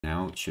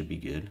now it should be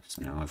good.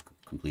 So now I've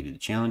completed the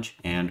challenge,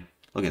 and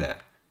look at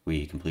that.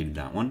 We completed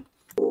that one.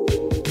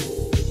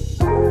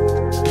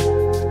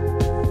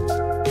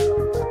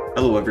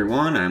 Hello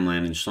everyone, I'm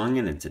Landon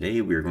Schlungen, and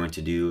today we are going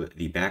to do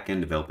the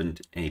backend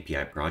development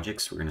API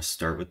projects. We're going to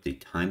start with the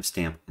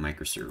timestamp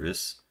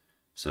microservice.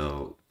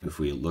 So if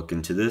we look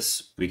into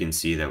this, we can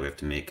see that we have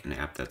to make an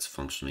app that's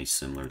functionally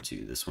similar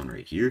to this one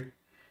right here.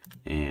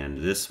 And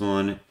this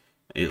one,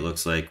 it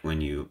looks like when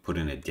you put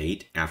in a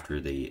date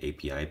after the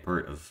API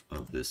part of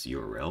this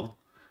URL,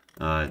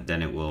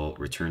 then it will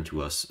return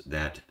to us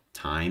that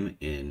time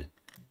in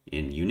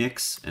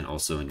Unix and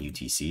also in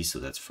UTC. So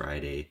that's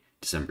Friday,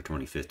 December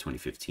 25th,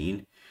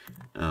 2015.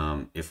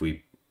 If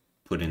we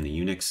put in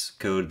the Unix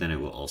code, then it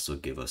will also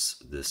give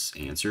us this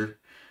answer.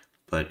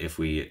 But if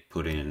we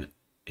put in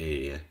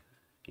a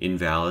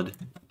invalid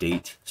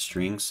date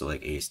string, so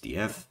like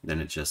ASDF,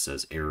 then it just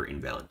says error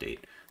invalid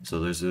date. So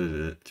those are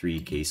the three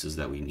cases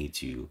that we need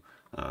to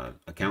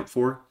account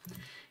for.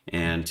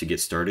 And to get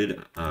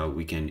started,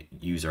 we can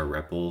use our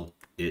REPL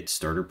it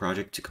starter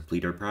project to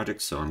complete our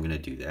project. So I'm going to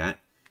do that.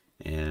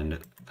 And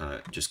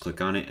just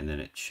click on it, and then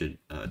it should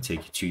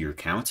take you to your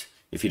account.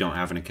 If you don't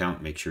have an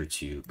account, make sure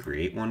to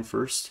create one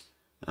first.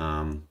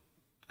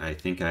 I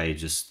think I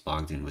just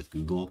logged in with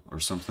Google or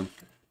something,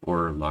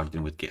 or logged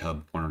in with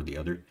GitHub, one or the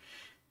other.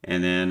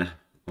 And then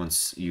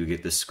once you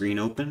get this screen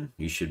open,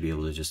 you should be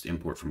able to just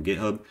import from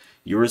GitHub.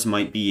 Yours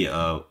might be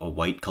a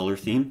white color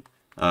theme.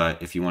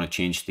 If you want to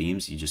change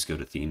themes, you just go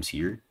to themes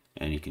here,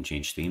 and you can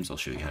change themes. I'll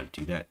show you how to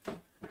do that.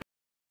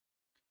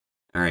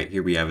 All right,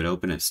 here we have it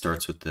open. It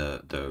starts with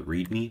the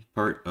README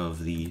part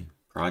of the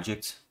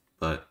project,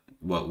 but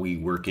what we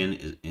work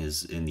in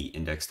is in the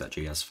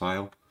index.js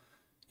file,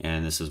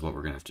 and this is what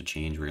we're gonna have to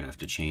change. We're gonna have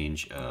to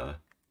change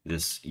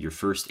your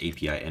first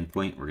API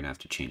endpoint. We're gonna have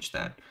to change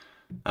that.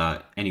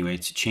 Anyway,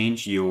 to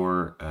change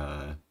your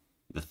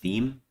the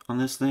theme on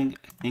this thing,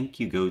 I think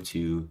you go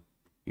to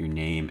your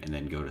name and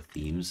then go to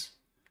themes.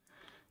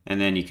 And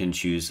then you can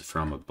choose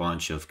from a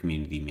bunch of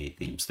community-made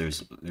themes.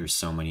 There's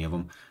so many of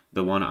them.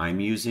 The one I'm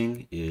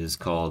using is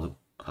called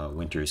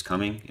Winter is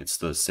Coming. It's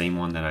the same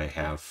one that I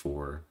have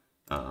for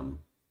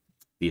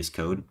VS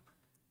Code,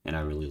 and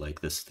I really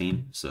like this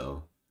theme,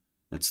 so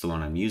that's the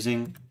one I'm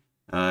using.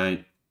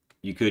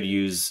 You could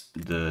use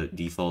the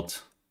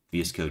default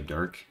VS Code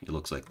Dark. It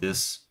looks like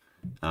this.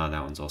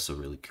 That one's also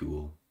really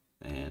cool.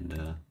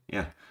 And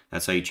yeah,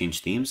 that's how you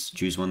change themes.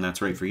 Choose one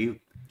that's right for you.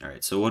 All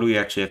right, so what do we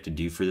actually have to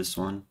do for this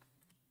one?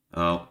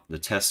 Well, the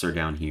tests are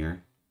down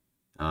here.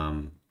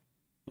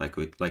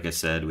 Like I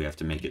said, we have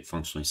to make it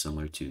functionally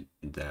similar to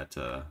that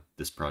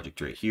this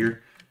project right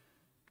here.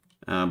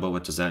 But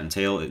what does that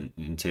entail? It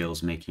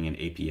entails making an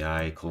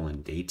API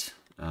 :date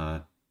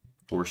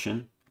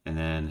portion, and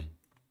then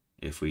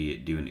if we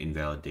do an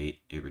invalid date,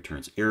 it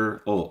returns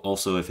error. Oh,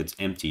 also if it's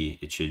empty,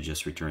 it should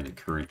just return the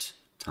current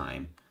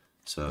time.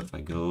 So if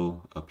I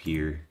go up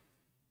here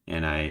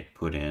and I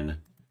put in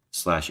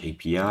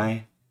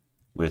 /API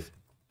with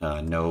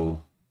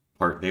no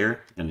part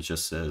there, and it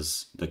just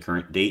says the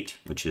current date,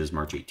 which is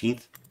March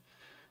 18th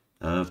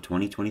of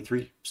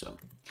 2023. So,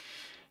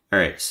 all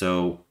right,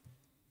 so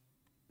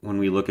when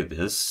we look at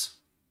this,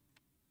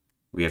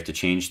 we have to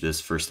change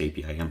this first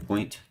API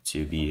endpoint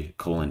to be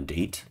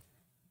 :date,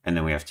 and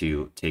then we have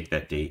to take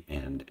that date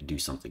and do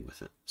something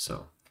with it.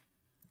 So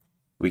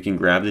we can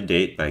grab the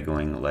date by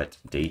going let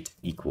date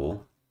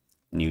equal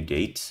new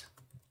date,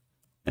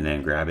 and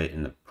then grab it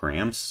in the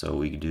params. So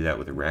we can do that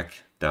with a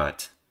rec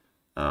dot.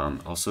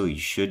 Also, you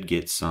should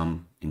get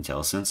some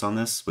IntelliSense on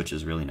this, which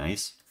is really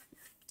nice.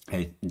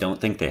 I don't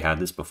think they had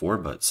this before,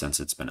 but since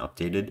it's been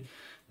updated,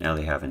 now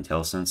they have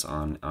IntelliSense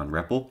on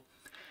REPL.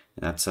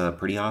 And that's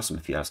pretty awesome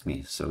if you ask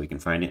me. So we can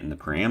find it in the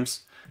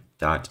params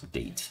dot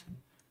date.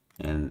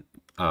 And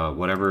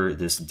whatever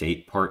this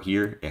date part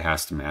here, it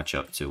has to match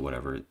up to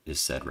whatever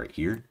is said right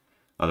here.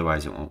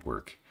 Otherwise, it won't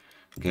work.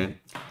 Okay.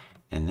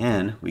 And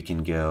then we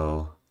can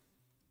go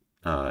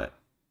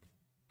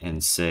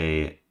and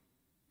say,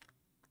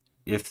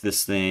 if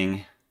this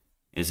thing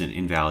is an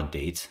invalid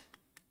date,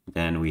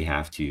 then we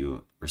have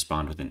to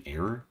respond with an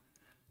error,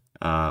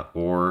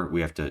 or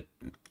we have to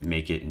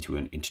make it into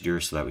an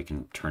integer so that we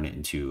can turn it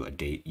into a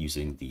date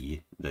using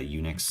the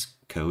Unix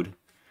code.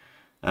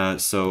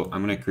 So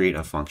I'm going to create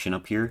a function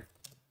up here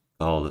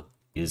called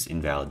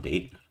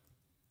isInvalidDate.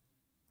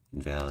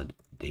 Invalid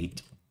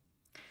date.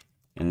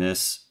 In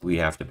this, we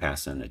have to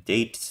pass in a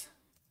date,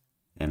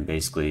 and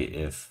basically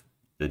if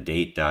the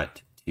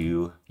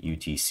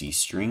date.toUTC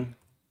string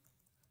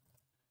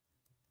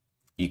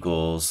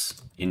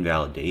equals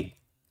invalid date,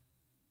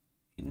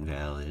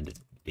 then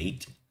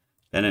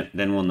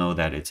we'll know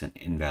that it's an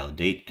invalid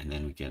date, and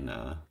then we can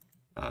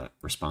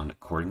respond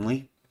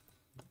accordingly.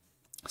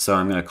 So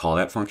I'm going to call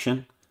that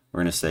function. We're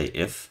going to say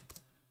if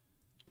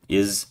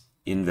is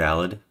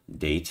invalid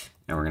date,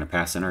 and we're going to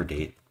pass in our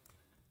date.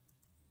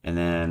 And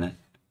then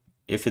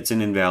if it's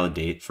an invalid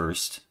date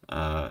first,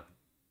 then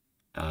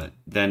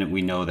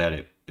we know that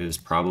it is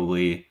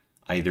probably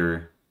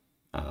either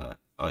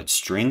a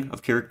string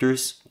of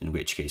characters, in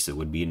which case it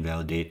would be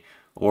invalid date,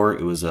 or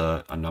it was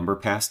a number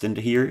passed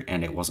into here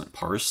and it wasn't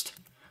parsed.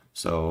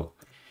 So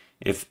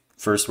if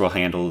first we'll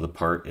handle the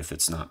part if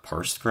it's not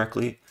parsed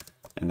correctly,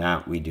 and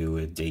that we do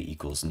with date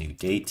equals new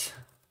date,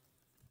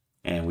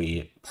 and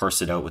we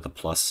parse it out with a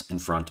plus in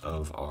front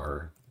of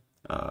our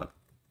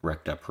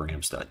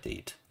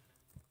rec.params.date.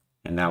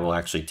 And that will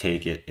actually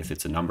take it if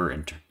it's a number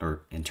and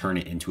turn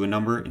it into a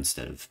number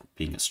instead of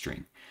being a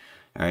string.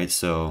 All right,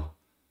 so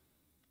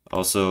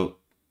also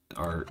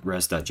our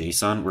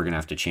res.json, we're gonna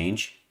have to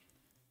change.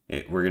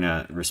 We're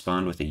gonna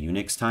respond with a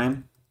Unix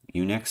time,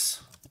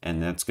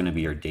 and that's gonna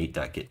be our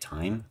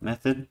date.getTime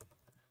method.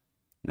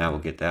 That will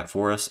get that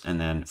for us. And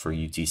then for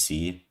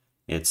UTC,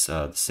 it's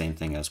the same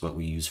thing as what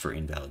we use for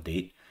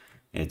invalidate.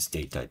 It's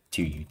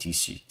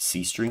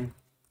date.toUTC string.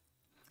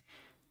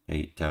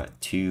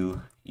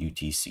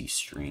 Date.toUTC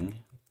string.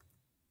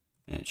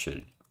 And it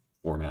should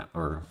format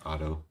or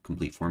auto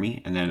complete for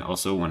me. And then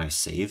also when I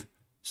save,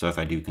 so if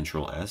I do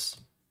Control S,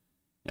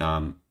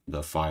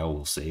 the file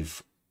will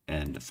save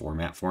and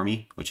format for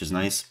me, which is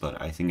nice,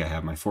 but I think I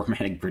have my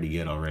formatting pretty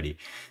good already.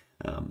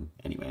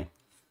 Anyway.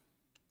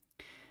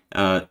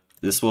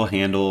 This will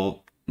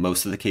handle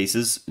most of the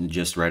cases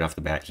just right off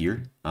the bat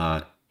here,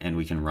 and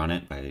we can run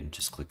it by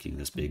just clicking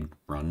this big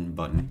run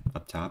button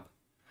up top,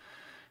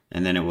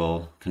 and then it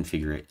will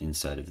configure it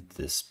inside of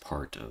this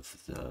part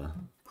of the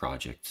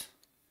project.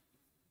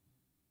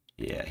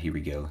 Yeah, here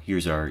we go.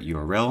 Here's our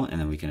URL, and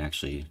then we can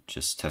actually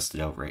just test it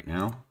out right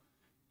now.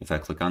 If I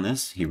click on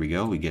this, here we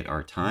go, we get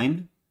our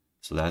time,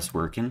 so that's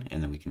working,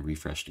 and then we can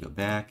refresh to go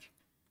back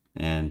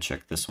and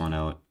check this one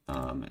out,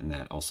 and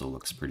that also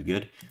looks pretty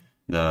good.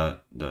 The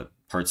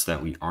parts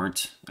that we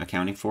aren't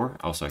accounting for,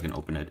 also I can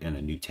open it in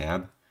a new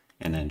tab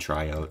and then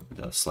try out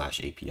the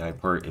 /API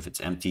part. If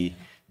it's empty,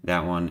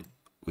 that one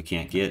we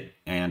can't get,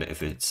 and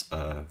if it's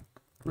a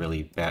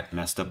really bad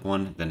messed up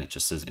one, then it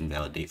just says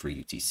invalidate for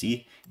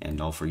UTC and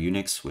null for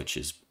Unix, which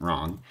is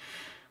wrong.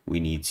 We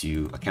need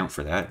to account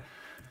for that.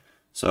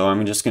 So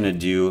I'm just going to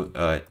do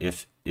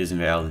if is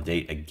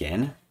invalidate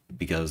again,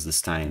 because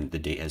this time the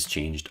date has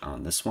changed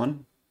on this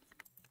one.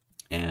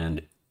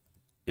 And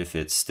if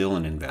it's still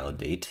an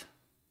invalidate,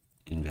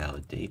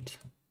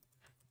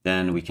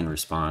 then we can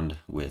respond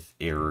with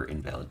error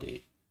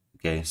invalidate.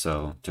 Okay,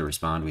 so to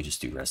respond, we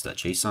just do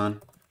res.json,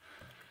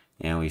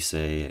 and we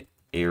say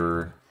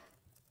error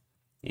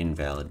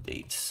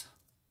invalidate.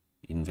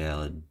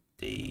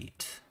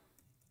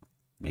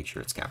 Make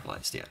sure it's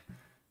capitalized, yeah.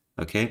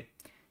 Okay,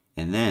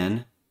 and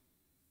then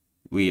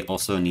we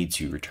also need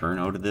to return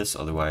out of this,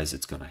 otherwise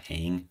it's going to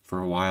hang for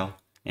a while,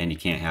 and you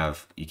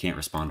can't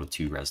respond with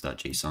two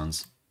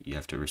res.jsons. You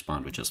have to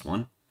respond with just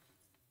one.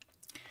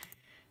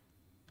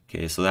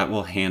 Okay, so that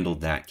will handle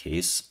that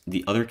case.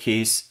 The other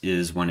case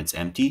is when it's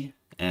empty,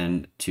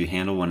 and to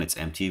handle when it's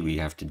empty, we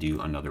have to do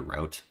another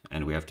route,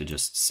 and we have to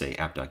just say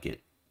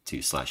app.get to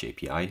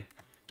 /API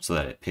so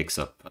that it picks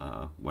up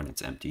when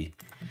it's empty.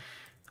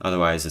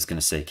 Otherwise, it's going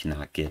to say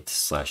cannot get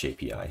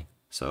 /API.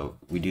 So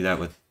we do that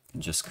with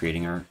just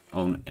creating our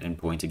own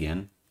endpoint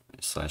again,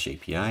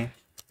 /API,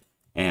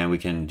 and we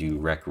can do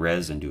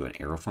rec.res and do an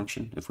arrow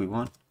function if we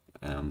want.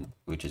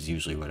 Which is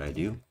usually what I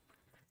do.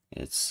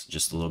 It's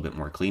just a little bit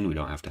more clean. We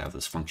don't have to have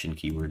this function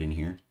keyword in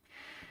here.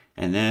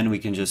 And then we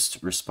can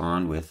just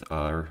respond with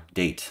our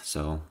date.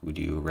 So we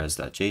do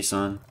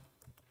res.json,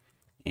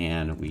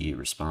 and we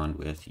respond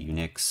with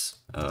Unix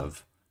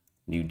of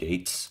new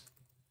dates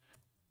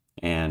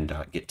and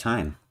get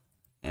time.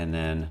 And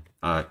then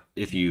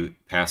if you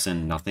pass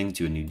in nothing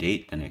to a new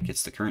date, then it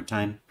gets the current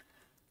time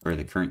or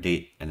the current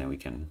date, and then we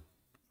can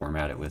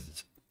format it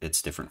with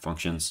its different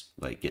functions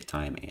like get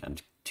time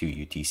and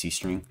toUTC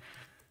string.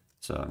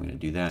 So I'm going to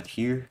do that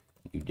here,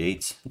 new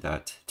date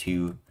dot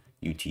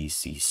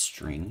toUTC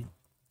string,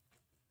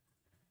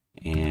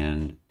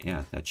 and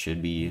yeah, that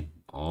should be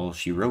all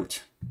she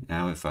wrote.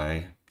 Now if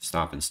I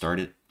stop and start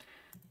it,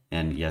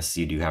 and yes,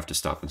 you do have to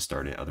stop and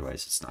start it,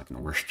 otherwise it's not going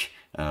to work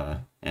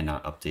and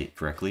not update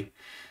correctly.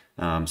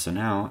 So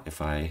now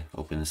if I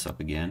open this up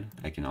again,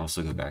 I can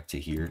also go back to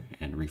here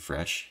and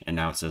refresh, and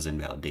now it says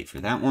invalidate for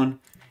that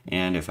one.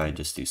 And if I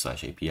just do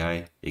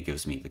 /API, it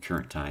gives me the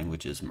current time,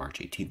 which is March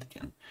 18th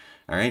again.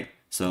 All right,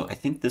 so I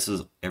think this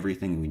is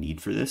everything we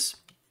need for this.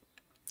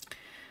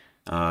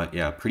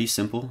 Yeah, pretty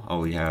simple.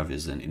 All we have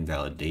is an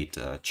invalidate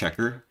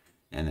checker,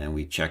 and then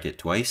we check it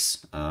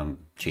twice,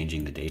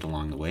 changing the date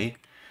along the way.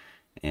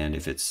 And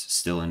if it's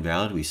still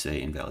invalid, we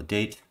say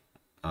invalidate.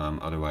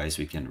 Otherwise,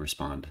 we can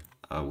respond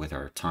with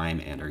our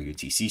time and our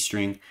UTC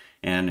string.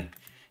 And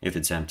if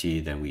it's empty,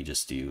 then we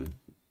just do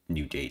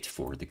new date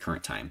for the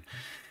current time.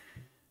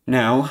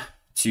 Now,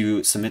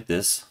 to submit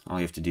this, all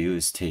you have to do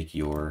is take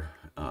your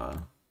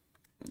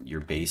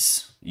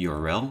base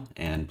URL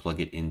and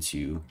plug it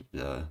into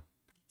the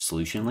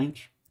solution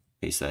link,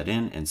 paste that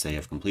in, and say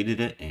I've completed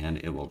it, and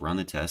it will run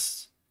the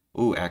tests.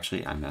 Oh,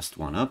 actually, I messed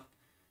one up.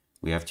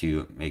 We have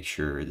to make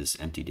sure this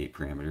empty date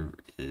parameter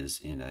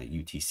is in a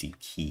UTC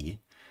key.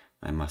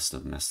 I must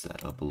have messed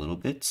that up a little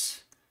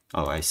bit.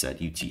 Oh, I said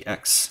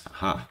UTX.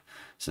 Aha.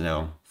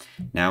 So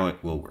now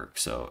it will work.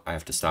 So I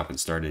have to stop and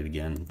start it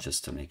again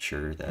just to make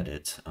sure that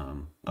it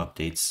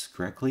updates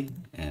correctly.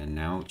 And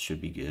now it should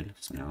be good.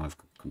 So now I've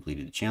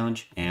completed the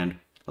challenge. And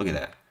look at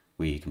that.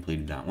 We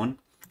completed that one.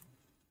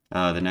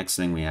 The next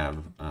thing we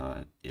have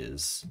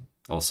is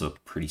also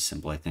pretty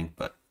simple, I think.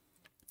 But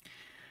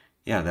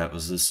yeah, that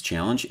was this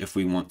challenge. If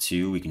we want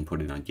to, we can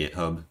put it on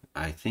GitHub.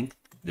 I think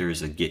there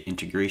is a Git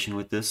integration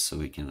with this, so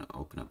we can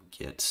open up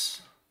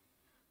Git.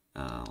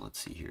 Let's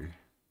see here.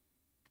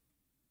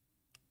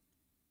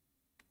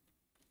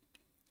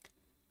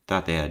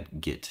 Thought they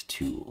had Git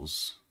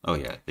tools. Oh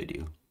yeah, they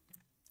do.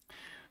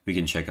 We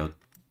can check out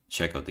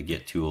the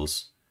Git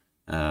tools.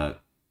 And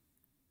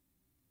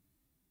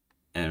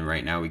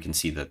right now we can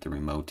see that the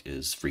remote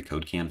is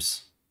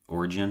FreeCodeCamp's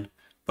origin,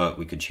 but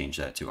we could change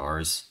that to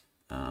ours.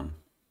 I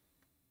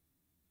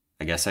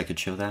guess I could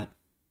show that.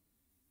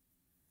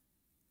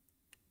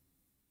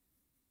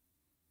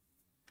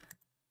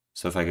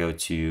 So if I go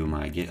to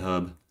my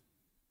GitHub,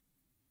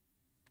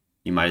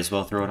 you might as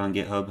well throw it on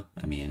GitHub.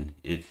 I mean,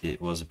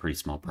 it was a pretty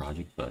small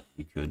project, but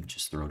you could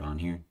just throw it on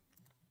here.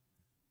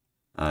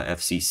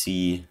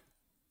 FCC,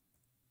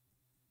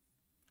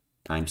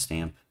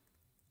 timestamp,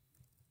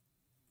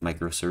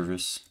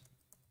 microservice,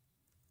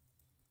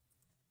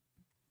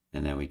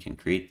 and then we can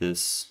create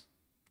this.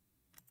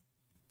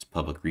 It's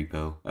public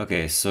repo.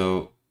 Okay,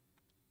 so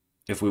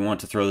if we want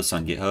to throw this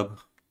on GitHub,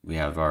 we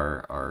have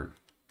our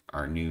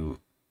new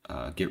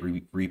Git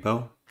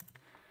repo.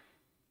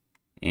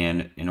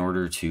 And in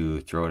order to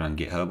throw it on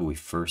GitHub, we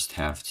first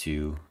have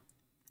to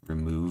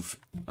remove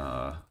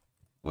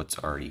what's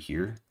already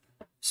here.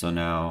 So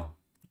now,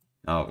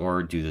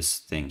 or do this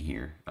thing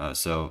here.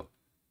 So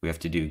we have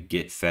to do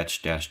git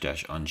fetch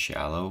 --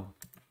 unshallow.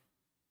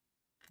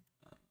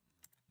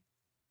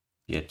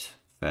 Git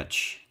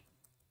fetch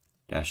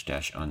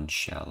 --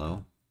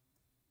 unshallow.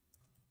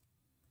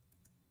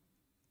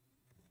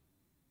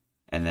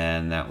 And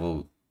then that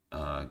will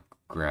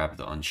grab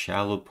the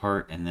unshallow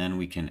part, and then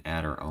we can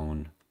add our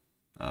own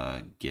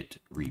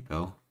Git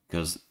repo,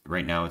 because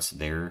right now it's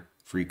their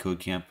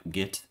FreeCodeCamp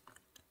Git.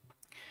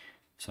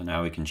 So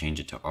now we can change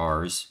it to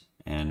ours,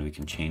 and we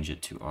can change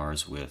it to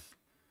ours with,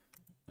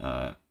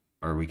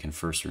 or we can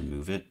first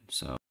remove it.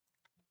 So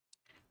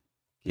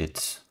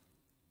git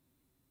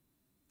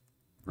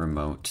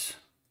remote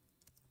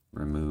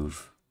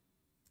remove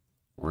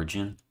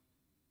origin.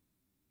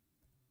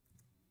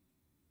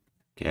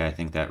 Okay, I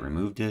think that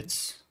removed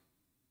it.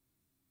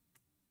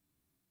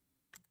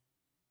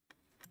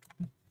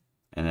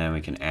 And then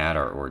we can add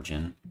our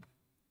origin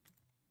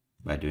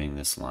by doing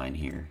this line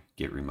here,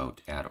 git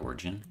remote add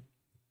origin.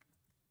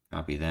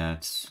 Copy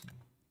that.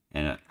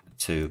 And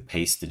to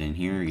paste it in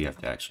here, you have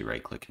to actually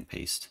right click and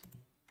paste.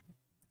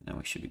 And then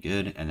we should be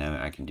good. And then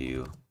I can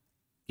do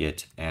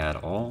git add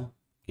all,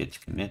 git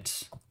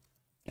commit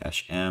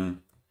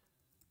 -m,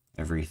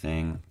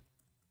 everything.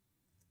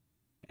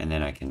 And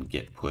then I can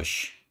git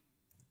push.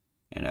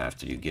 And I have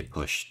to do git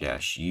push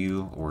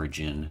 -u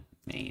origin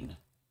main.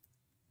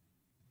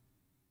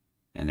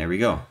 And there we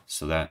go.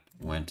 So that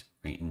went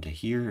right into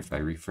here. If I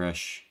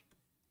refresh,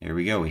 there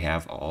we go. We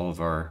have all of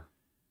our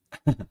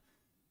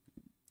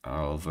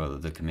all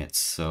of the commits.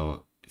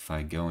 So if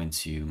I go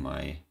into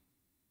my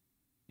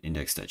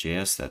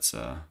index.js,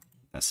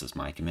 that says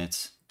my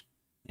commits.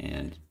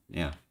 And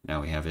yeah,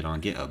 now we have it on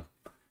GitHub.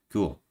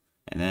 Cool.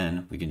 And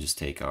then we can just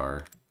take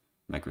our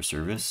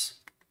microservice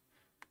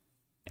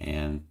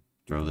and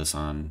throw this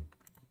on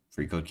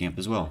FreeCodeCamp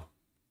as well.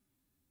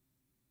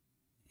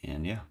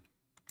 And yeah.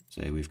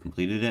 Say we've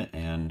completed it,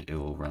 and it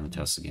will run the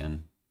tests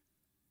again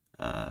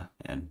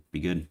and be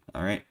good.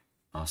 All right,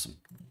 awesome.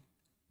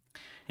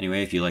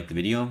 Anyway, if you like the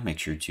video, make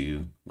sure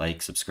to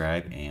like,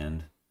 subscribe,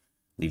 and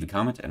leave a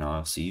comment, and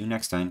I'll see you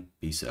next time.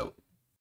 Peace out.